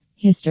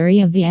History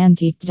of the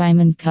antique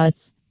diamond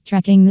cuts.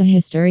 Tracking the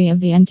history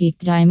of the antique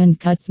diamond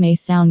cuts may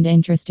sound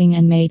interesting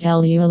and may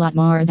tell you a lot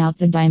more about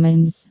the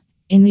diamonds.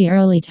 In the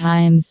early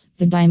times,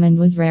 the diamond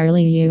was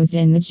rarely used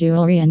in the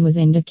jewelry and was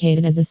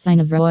indicated as a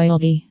sign of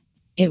royalty.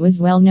 It was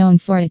well known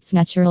for its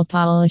natural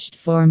polished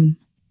form.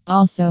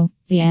 Also,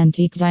 the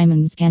antique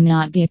diamonds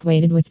cannot be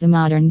equated with the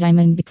modern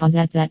diamond because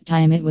at that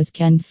time it was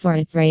kenned for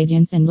its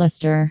radiance and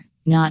luster,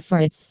 not for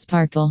its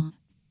sparkle.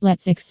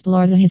 Let's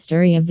explore the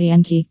history of the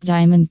antique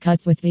diamond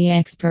cuts with the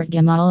expert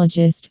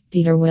gemologist,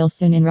 Peter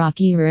Wilson in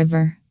Rocky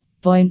River.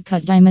 Point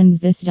cut diamonds.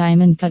 This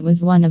diamond cut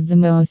was one of the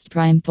most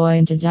prime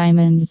pointed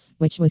diamonds,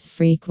 which was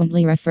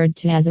frequently referred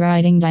to as a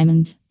riding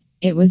diamond.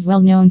 It was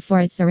well known for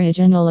its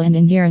original and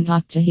inherent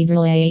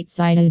octahedral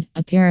eight-sided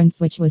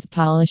appearance, which was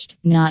polished,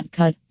 not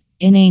cut.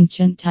 In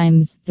ancient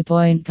times, the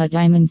point cut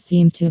diamond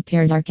seems to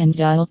appear dark and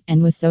dull,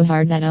 and was so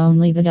hard that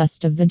only the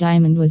dust of the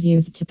diamond was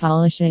used to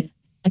polish it.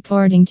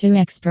 According to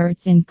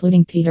experts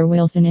including Peter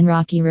Wilson in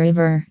Rocky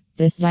River,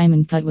 this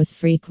diamond cut was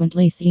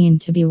frequently seen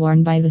to be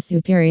worn by the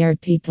superior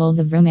peoples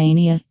of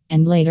Romania,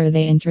 and later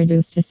they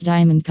introduced this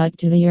diamond cut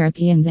to the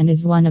Europeans and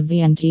is one of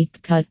the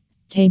antique cut.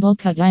 Table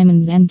cut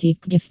diamonds.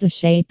 Antique gift. The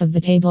shape of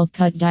the table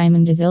cut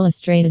diamond is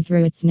illustrated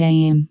through its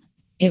name.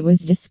 It was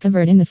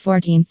discovered in the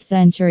 14th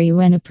century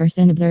when a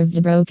person observed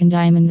a broken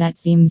diamond that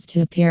seems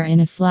to appear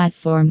in a flat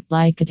form,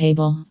 like a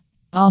table.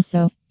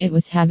 Also, it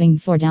was having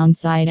four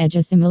downside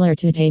edges similar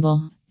to a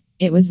table.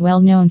 It was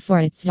well known for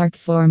its dark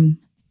form.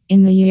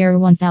 In the year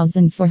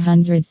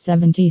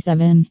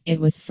 1477, it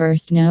was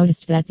first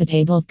noticed that the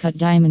table cut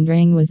diamond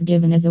ring was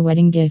given as a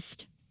wedding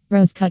gift.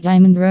 Rose cut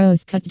diamond.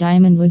 Rose cut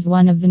diamond was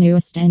one of the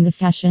newest and the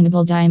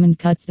fashionable diamond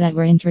cuts that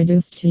were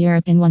introduced to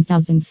Europe in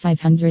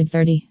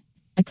 1530.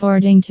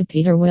 According to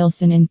Peter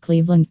Wilson in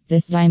Cleveland,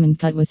 this diamond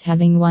cut was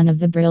having one of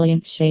the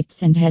brilliant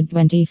shapes and had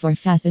 24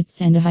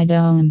 facets and a high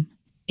dome.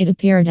 It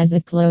appeared as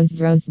a closed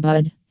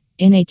rosebud.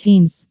 In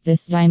 18s,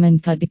 this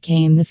diamond cut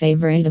became the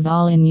favorite of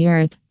all in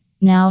Europe.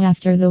 Now,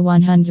 after the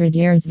 100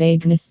 years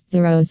vagueness,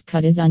 the rose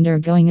cut is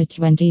undergoing a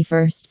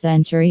 21st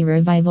century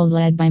revival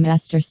led by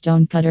master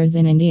stone cutters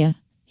in India.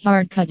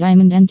 Hard cut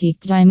diamond. Antique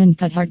diamond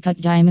cut. Hard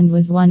cut diamond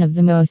was one of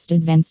the most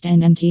advanced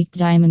and antique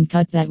diamond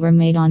cut that were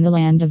made on the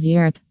land of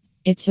Europe.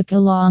 It took a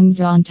long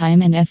drawn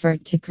time and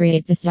effort to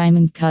create this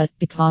diamond cut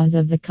because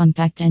of the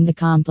compact and the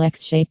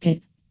complex shape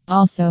it.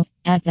 Also,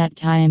 at that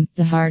time,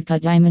 the hard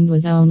cut diamond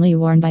was only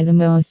worn by the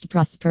most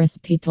prosperous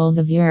peoples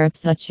of Europe,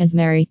 such as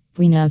Mary,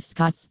 Queen of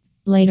Scots.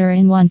 Later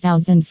in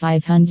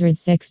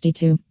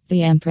 1562,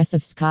 the Empress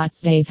of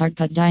Scots gave hard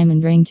cut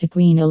diamond ring to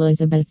Queen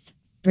Elizabeth.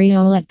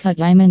 Briolette cut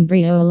diamond.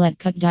 Briolette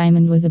cut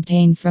diamond was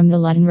obtained from the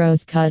Latin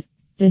rose cut.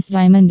 This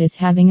diamond is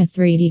having a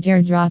 3D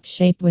teardrop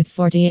shape with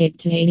 48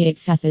 to 88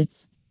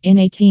 facets. In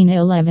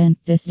 1811,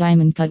 this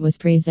diamond cut was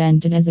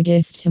presented as a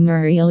gift to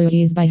Marie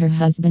Louise by her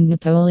husband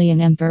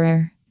Napoleon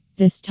Emperor.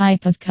 This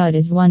type of cut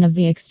is one of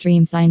the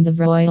extreme signs of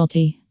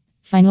royalty.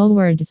 Final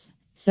words.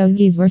 So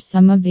these were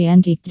some of the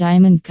antique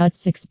diamond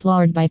cuts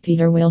explored by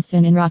Peter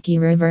Wilson in Rocky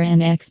River,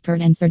 an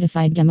expert and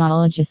certified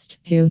gemologist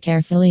who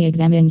carefully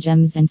examine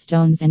gems and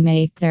stones and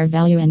make their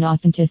value and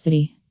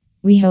authenticity.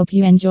 We hope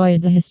you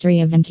enjoyed the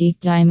history of antique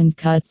diamond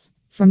cuts.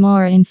 For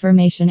more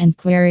information and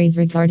queries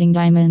regarding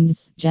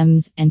diamonds,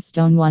 gems, and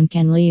stone, one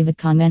can leave a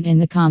comment in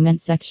the comment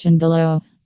section below.